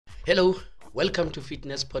Hello, welcome to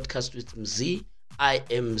Fitness Podcast with Mnyazi. I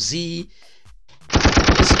am Z.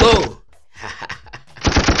 Let's go.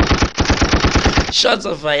 Shots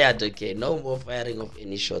are fired. Okay, no more firing of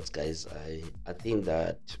any shots, guys. I think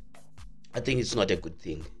it's not a good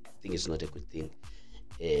thing. I think it's not a good thing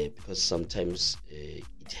because sometimes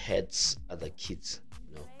it hurts other kids,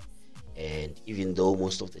 And even though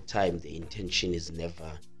most of the time the intention is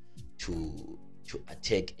never to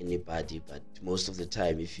attack anybody, but most of the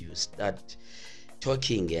time if you start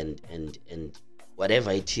talking and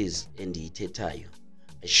whatever it is and I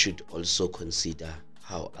should also consider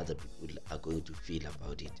how other people are going to feel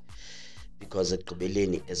about it, because at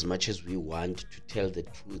Kobeleni, as much as we want to tell the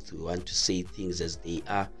truth, we want to say things as they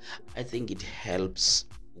are, I think it helps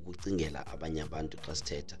ukucingela abanye abantu xa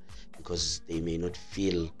sithetha, because they may not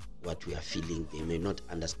feel what we are feeling, they may not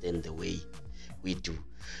understand the way we do.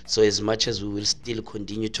 So as much as we will still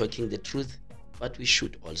continue talking the truth, but we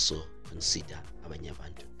should also consider abanye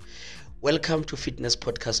abantu. Welcome to Fitness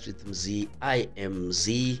Podcast with Mnyazi. I am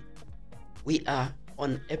Mnyazi. We are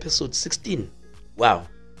on episode 16. Wow.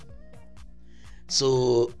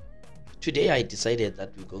 So today I decided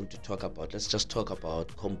that we're going to let's just talk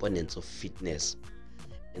about components of fitness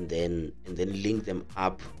and then link them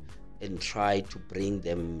up and try to bring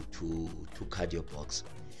them to cardio box.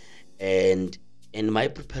 And my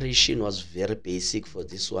preparation was very basic for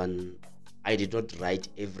this one. I did not write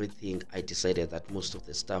everything. I decided that most of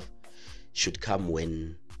the stuff should come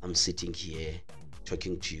when I'm sitting here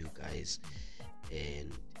talking to you guys,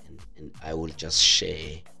 and I will just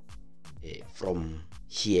share from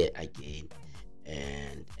here again,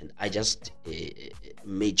 and I just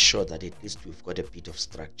made sure that at least we've got a bit of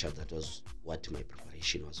structure. That was what my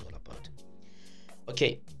preparation was all about.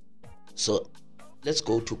 Okay, so let's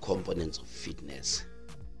go to components of fitness,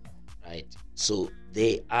 right? So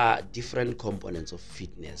there are different components of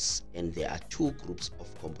fitness, and there are two groups of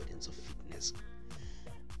components of fitness.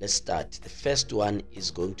 Let's start. The first one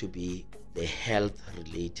is going to be the health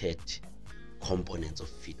related components of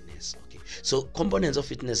fitness. Okay, so components of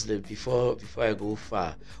fitness, before I go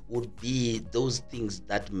far, would be those things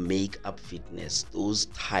that make up fitness, those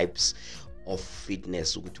types of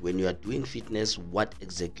fitness. When you are doing fitness, what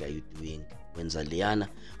exactly are you doing? Wenza liyana,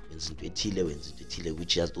 wenza into ethile,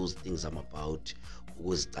 which are those things I'm about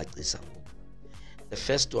ukuzicacisa. The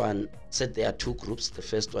first one said there are two groups. The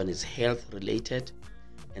first one is health related,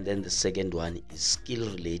 and then the second one is skill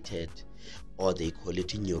related, or they call it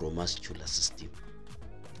neuromuscular system.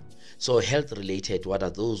 So health related, what are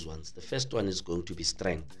those ones? The first one is going to be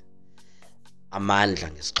strength.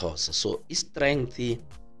 Amandla ngesixhosa. So strength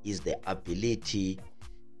is the ability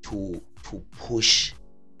to push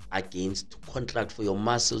against, to contract, for your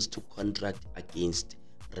muscles to contract against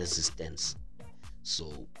resistance.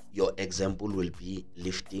 So your example will be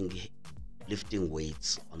lifting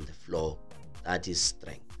weights on the floor. That is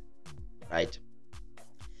strength, right?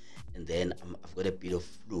 And then I've got a bit of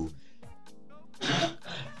flu.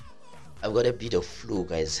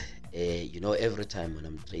 Guys. Every time when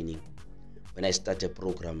I'm training, when I start a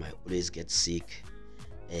program, I always get sick.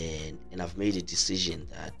 And I've made a decision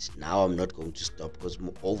that now I'm not going to stop, because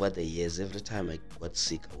over the years, every time I got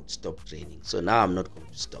sick, I would stop training. So now I'm not going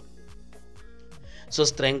to stop. So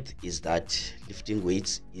strength is that lifting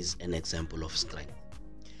weights is an example of strength.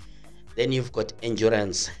 Then you've got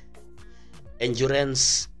endurance.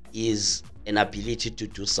 Endurance is an ability to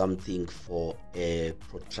do something for a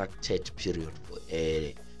protracted period, for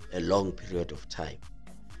a long period of time,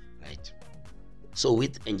 right? So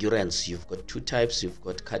with endurance, you've got two types. You've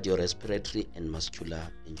got cardiorespiratory and muscular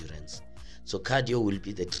endurance. So cardio will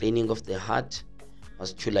be the training of the heart.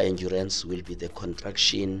 Muscular endurance will be the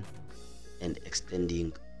contraction and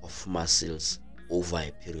extending of muscles over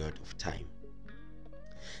a period of time.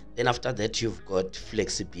 Then after that, you've got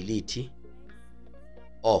flexibility.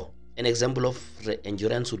 An example of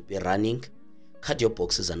endurance would be running. Cardio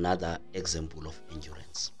box is another example of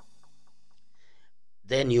endurance.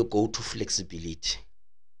 Then you go to flexibility.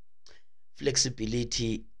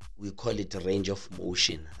 Flexibility, we call it range of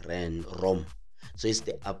motion, ROM. So it's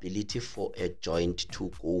the ability for a joint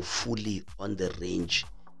to go fully on the range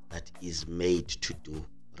that is made to do,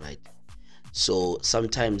 right? So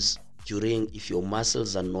sometimes if your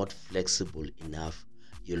muscles are not flexible enough,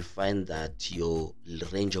 you'll find that your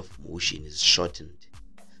range of motion is shortened,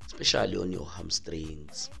 especially on your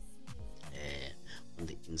hamstrings, on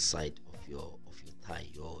the inside of your thigh,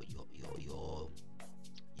 your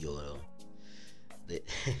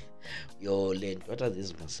leg. What are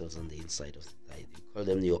these muscles on the inside of the thigh? They call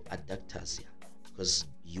them your adductors, because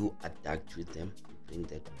you adduct with them,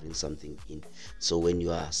 bring something in. So when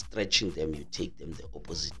you are stretching them, you take them the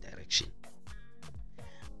opposite direction.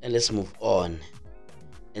 And let's move on.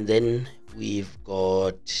 And then we've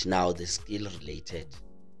got now the skill related.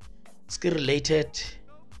 Skill related,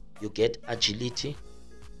 you get agility.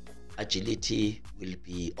 Agility will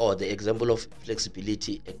be, or the example of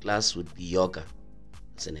flexibility, a class would be yoga.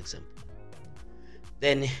 That's an example.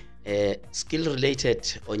 Then skill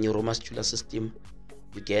related on neuromuscular system,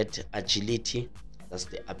 you get agility. That's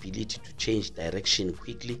the ability to change direction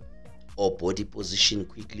quickly or body position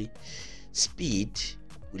quickly. Speed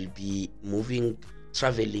will be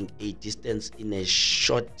traveling a distance in a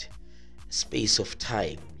short space of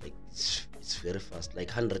time. Like it's very fast, like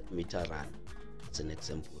 100-meter run. That's an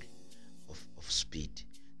example of speed.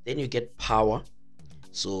 Then you get power.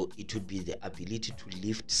 So it would be the ability to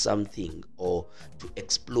lift something or to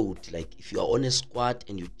explode. Like if you are on a squat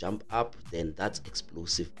and you jump up, then that's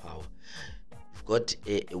explosive power. You've got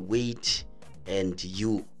a weight, and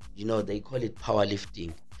you know they call it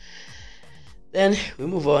powerlifting. Then we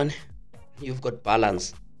move on. You've got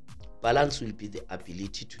balance. Balance will be the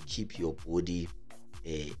ability to keep your body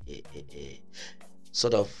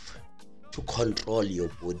sort of to control your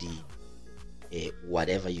body,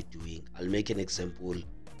 whatever you're doing. I'll make an example.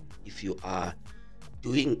 If you are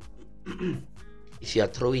doing if you are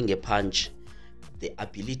throwing a punch, the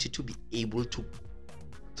ability to be able to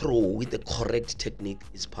throw with the correct technique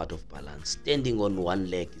is part of balance. Standing on one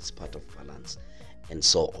leg is part of balance, and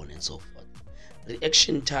so on and so forth.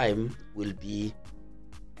 Reaction time will be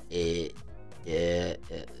the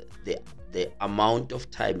amount of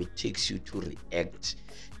time it takes you to react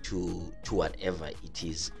to whatever it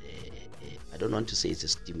is. I don't want to say it's a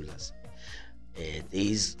stimulus. There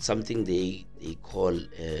is something they call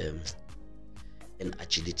an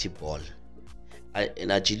agility ball.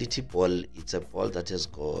 An agility ball, it's a ball that has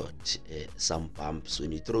got some bumps.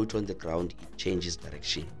 When you throw it on the ground, it changes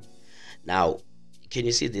direction. Now, can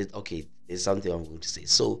you see that? Okay, there's something I'm going to say.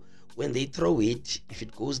 So when they throw it, if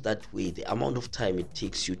it goes that way, the amount of time it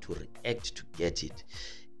takes you to react to get it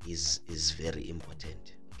is very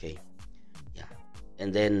important. Okay, yeah.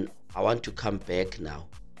 And then I want to come back now.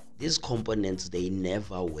 These components, they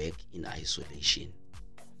never work in isolation.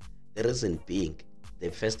 The reason being, the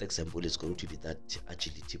first example is going to be that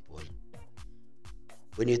agility ball.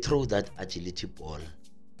 When you throw that agility ball,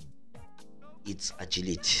 it's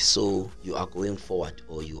agility, so you are going forward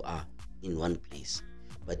or you are in one place.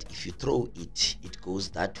 But if you throw it, it goes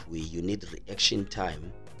that way. You need reaction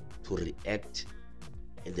time to react,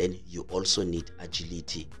 and then you also need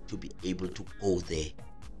agility to be able to go there.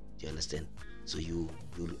 Do you understand? So you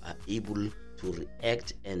are able to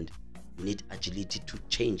react, and you need agility to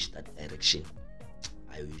change that direction.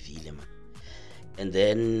 I will feel it, man. And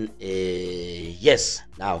then yes,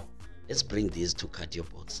 now let's bring this to cardio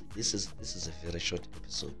box. This is a very short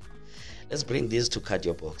episode. Let's bring this to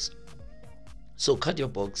cardio box. So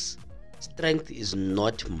cardio box, strength is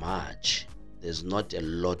not much. There's not a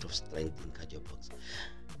lot of strength in cardio box,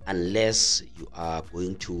 unless you are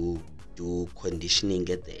going to do conditioning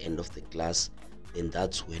at the end of the class. Then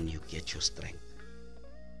that's when you get your strength.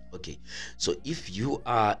 Okay, so if you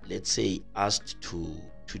are, let's say, asked to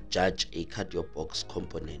judge a cardio box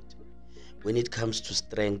component, when it comes to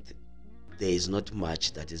strength, there is not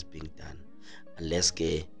much that is being done, unless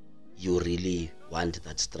you really want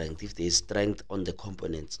that strength. If there is strength on the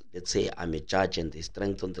components, let's say I'm a judge and there's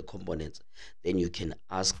strength on the components, then you can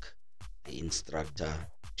ask the instructor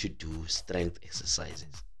to do strength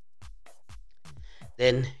exercises.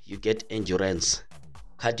 Then you get endurance,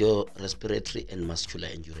 cardiorespiratory and muscular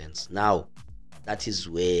endurance. Now, that is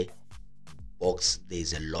where box,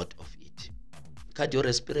 there's a lot of it.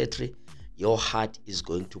 Cardiorespiratory, your heart is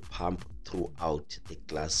going to pump throughout the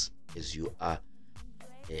class as you are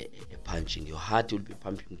punching. Your heart will be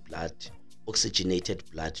pumping blood, oxygenated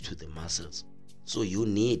blood to the muscles. So you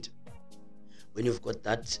need, when you've got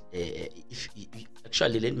that,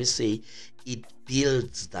 actually, let me say, it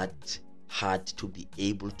builds that heart to be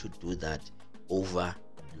able to do that over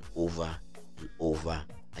and over and over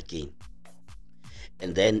again.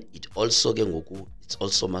 And then it also, it's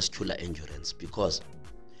also muscular endurance, because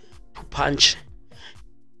to punch,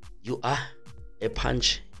 you are a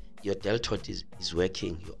punch, your deltoid is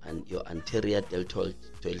working, your anterior deltoid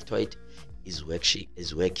is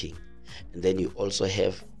working, and then you also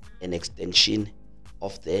have an extension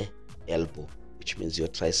of the elbow, which means your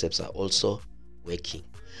triceps are also working.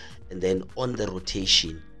 And then on the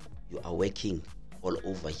rotation, you are working all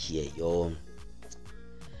over here.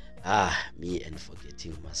 Me and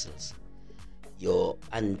forgetting muscles. Your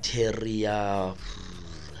anterior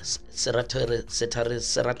serratus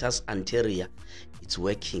anterior, it's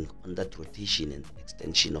working on that rotation and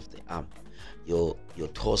extension of the arm. Your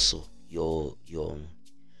torso, your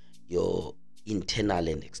your internal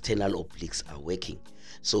and external obliques are working.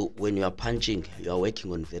 So when you are punching, you are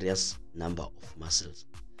working on various number of muscles.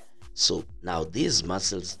 So now these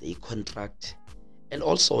muscles, they contract, and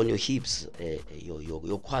also on your hips,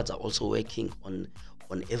 your quads are also working on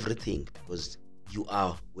everything, because you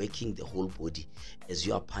are working the whole body as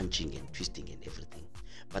you are punching and twisting and everything.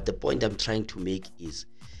 But the point I'm trying to make is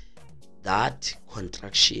that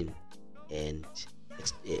contraction and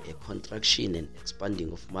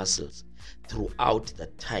expanding of muscles throughout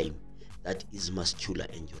that time, that is muscular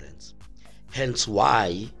endurance. Hence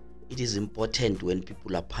why it is important when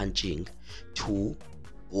people are punching to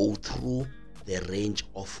go through the range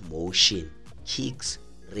of motion, kicks,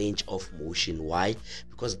 range of motion. Why?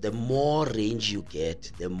 Because the more range you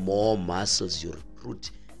get, the more muscles you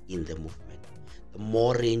recruit in the movement. The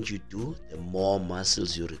more range you do, the more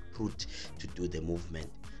muscles you recruit to do the movement.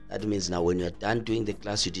 That means now when you're done doing the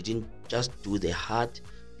class, you didn't just do the heart,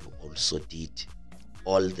 you also did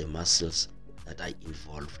all the muscles that are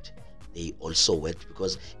involved. They also worked,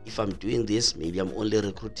 because if I'm doing this, maybe I'm only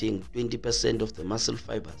recruiting 20% of the muscle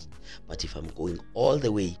fibers. But if I'm going all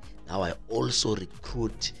the way, now I also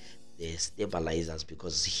recruit the stabilizers,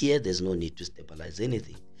 because here there's no need to stabilize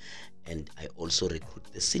anything. And I also recruit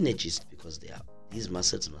the synergists, because these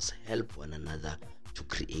muscles must help one another to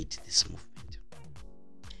create this movement.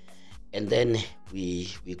 And then we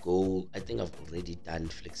go, I think I've already done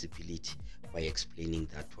flexibility by explaining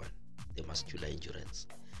that one, the muscular endurance.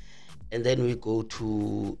 And then we go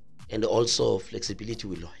to, and also flexibility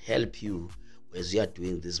will help you as you are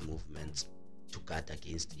doing these movements to guard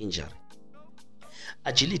against injury.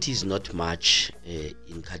 Agility is not much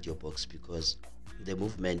in cardio box, because the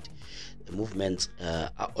movements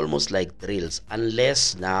are almost like drills,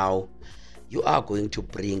 unless now you are going to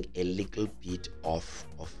bring a little bit of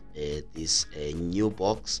this new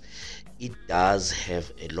box. It does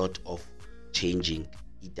have a lot of changing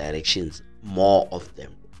directions, more of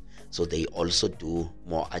them. So they also do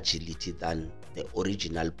more agility than the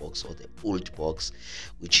original box or the old box,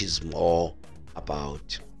 which is more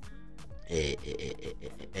about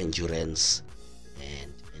endurance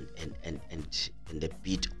and a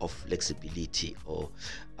bit of flexibility, or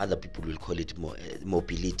other people will call it more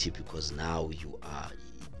mobility, because now you are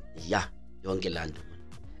yonke lando.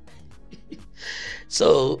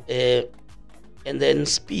 So and then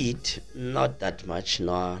speed, not that much,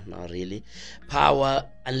 no, not really. Power,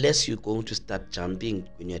 unless you're going to start jumping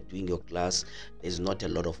when you're doing your class, there's not a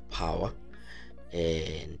lot of power.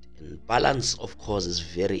 And balance, of course, is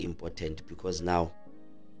very important, because now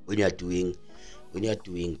when you're doing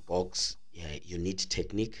box, you need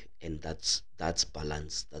technique, and that's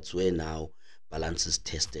balance. That's where now balance is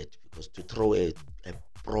tested, because to throw a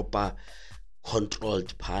proper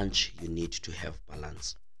controlled punch, you need to have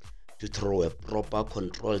balance. To throw a proper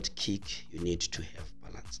controlled kick, you need to have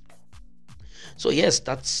balance. So yes,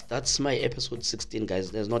 that's my episode 16, guys.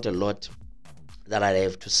 There's not a lot that I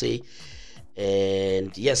have to say,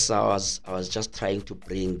 and yes, I was just trying to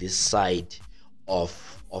bring this side of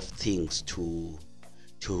things to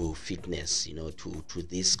fitness, to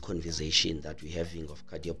this conversation that we're having of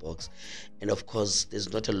cardio box. And of course,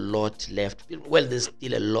 there's not a lot left. Well, there's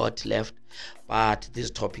still a lot left, but these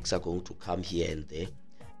topics are going to come here and there.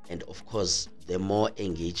 And of course, the more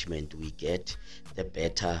engagement we get, the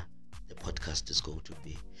better the podcast is going to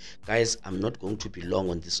be. Guys, I'm not going to be long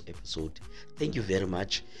on this episode. Thank you very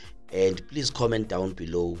much. And please comment down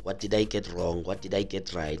below. What did I get wrong? What did I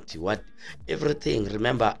get right? Everything.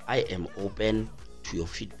 Remember, I am open to your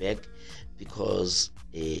feedback, because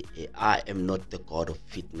I am not the god of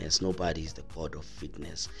fitness. Nobody is the god of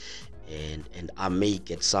fitness. And I may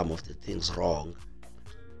get some of the things wrong.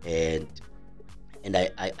 And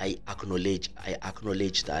I acknowledge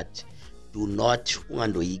that. Do not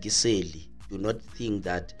think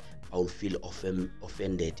that I'll feel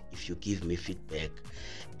offended if you give me feedback.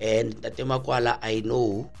 And Tatemakwala, I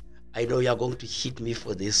know you're going to hit me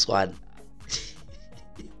for this one.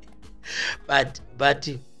 but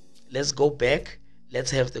let's go back.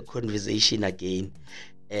 Let's have the conversation again.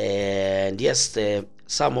 And yes,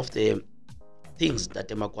 some of the things that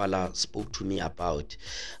Temakwala spoke to me about,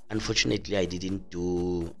 unfortunately, I didn't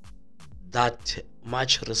do that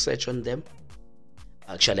much research on them.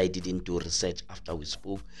 Actually, I didn't do research after we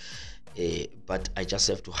spoke, but I just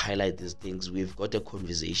have to highlight these things. We've got a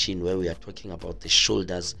conversation where we are talking about the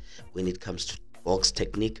shoulders when it comes to box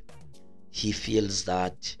technique. He feels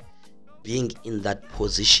that being in that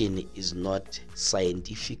position is not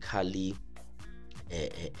scientifically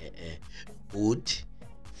good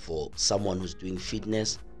for someone who's doing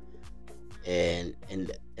fitness, and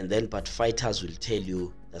then but fighters will tell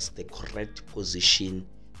you that's the correct position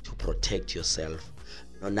to protect yourself.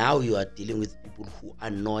 Now you are dealing with people who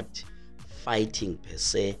are not fighting per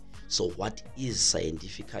se. So what is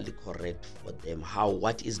scientifically correct for them?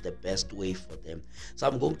 What is the best way for them? So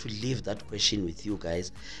I'm going to leave that question with you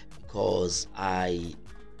guys, because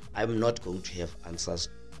I'm not going to have answers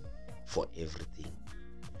for everything.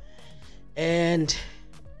 And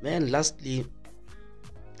man, lastly,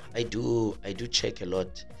 I do check a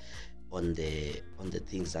lot on the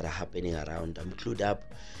things that are happening around. I'm clued up,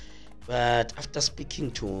 but after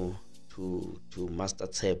speaking to Master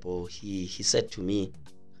Tshepo, he said to me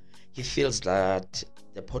he feels that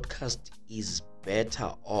the podcast is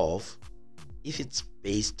better off if it's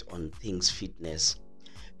based on things fitness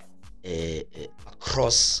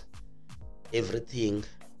across everything,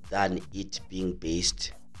 than it being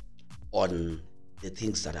based on the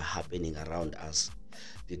things that are happening around us,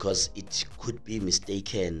 because it could be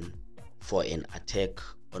mistaken for an attack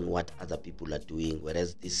on what other people are doing,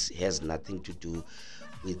 whereas this has nothing to do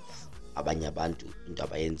with abanye abantu into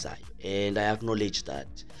abayenzayo. And I acknowledge that.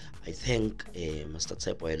 I thank Mr.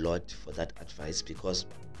 Tshepo a lot for that advice, because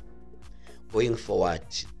going forward,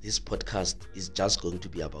 this podcast is just going to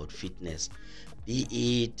be about fitness, be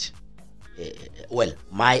it well,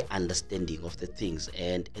 my understanding of the things,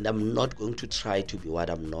 and I'm not going to try to be what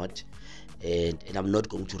I'm not, and I'm not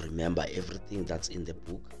going to remember everything that's in the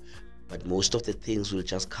book, but most of the things will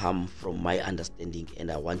just come from my understanding, and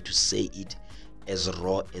I want to say it as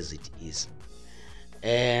raw as it is.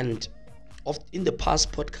 And in the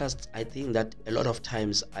past podcasts, I think that a lot of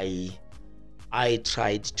times I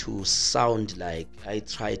tried to sound like I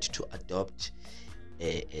tried to adopt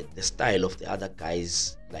the style of the other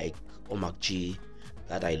guys like Omak G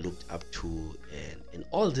that I looked up to, and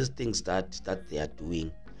all these things that they are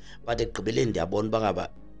doing. But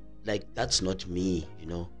like, that's not me,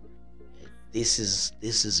 this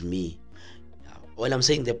is me. When I'm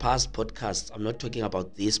saying the past podcasts, I'm not talking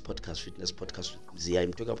about this podcast, fitness podcast with Mnyazi.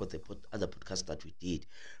 I'm talking about the other podcasts that we did.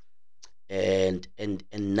 And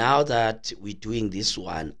now that we're doing this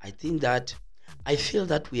one, I feel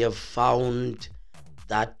that we have found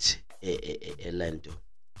that Lando.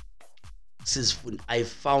 Since I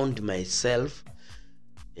found myself,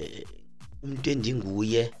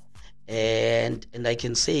 and I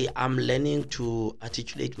can say I'm learning to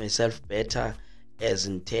articulate myself better as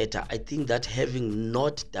in theater. I think that having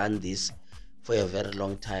not done this for a very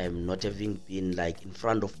long time, not having been like in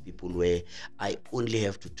front of people where I only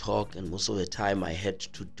have to talk, and most of the time I had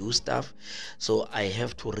to do stuff, so I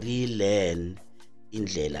have to relearn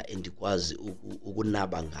indlela endikwazi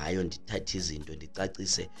ukunaba ngayo, ndithathe izinto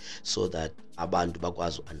ndicacise, so that abantu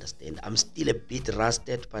bakwazi understand. I'm still a bit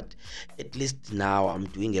rusted, but at least now I'm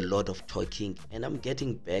doing a lot of talking and I'm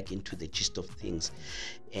getting back into the gist of things.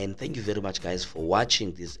 And thank you very much, guys, for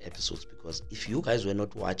watching these episodes, because if you guys were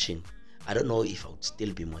not watching, I don't know if I would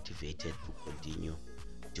still be motivated to continue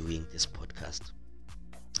doing this podcast.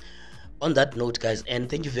 On that note, guys, and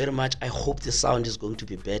thank you very much. I hope the sound is going to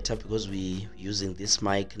be better, because we're using this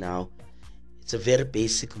mic now. It's a very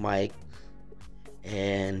basic mic.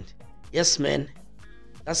 And yes, man,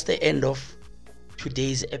 that's the end of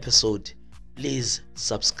today's episode. Please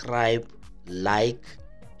subscribe, like,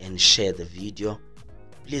 and share the video.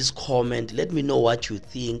 Please comment, let me know what you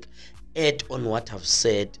think, add on what I've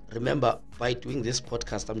said. Remember, by doing this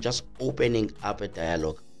podcast, I'm just opening up a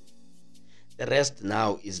dialogue. The rest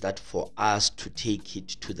now is that for us to take it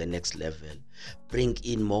to the next level, bring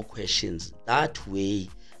in more questions. That way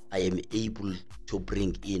I am able to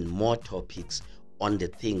bring in more topics on the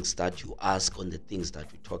things that you ask, on the things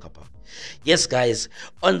that we talk about. Yes, guys,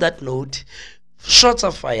 on that note, shots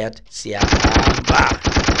are fired.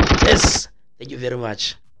 Siyahamba. Yes, thank you very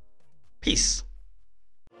much. Peace.